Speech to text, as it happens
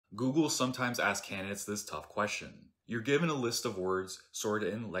Google sometimes asks candidates this tough question. You're given a list of words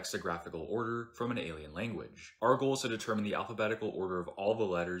sorted in lexicographical order from an alien language. Our goal is to determine the alphabetical order of all the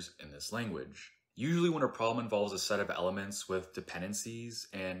letters in this language. Usually when a problem involves a set of elements with dependencies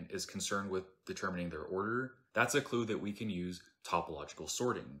and is concerned with determining their order, that's a clue that we can use topological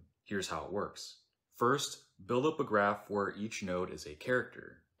sorting. Here's how it works. First, build up a graph where each node is a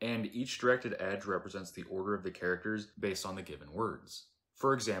character, and each directed edge represents the order of the characters based on the given words.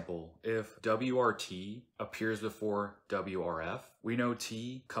 For example, if WRT appears before WRF, we know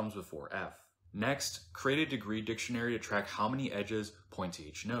T comes before F. Next, create a degree dictionary to track how many edges point to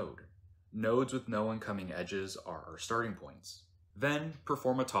each node. Nodes with no incoming edges are our starting points. Then,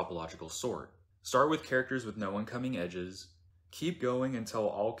 perform a topological sort. Start with characters with no incoming edges. Keep going until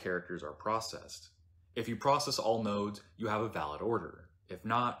all characters are processed. If you process all nodes, you have a valid order. If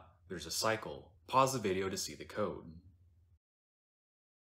not, there's a cycle. Pause the video to see the code.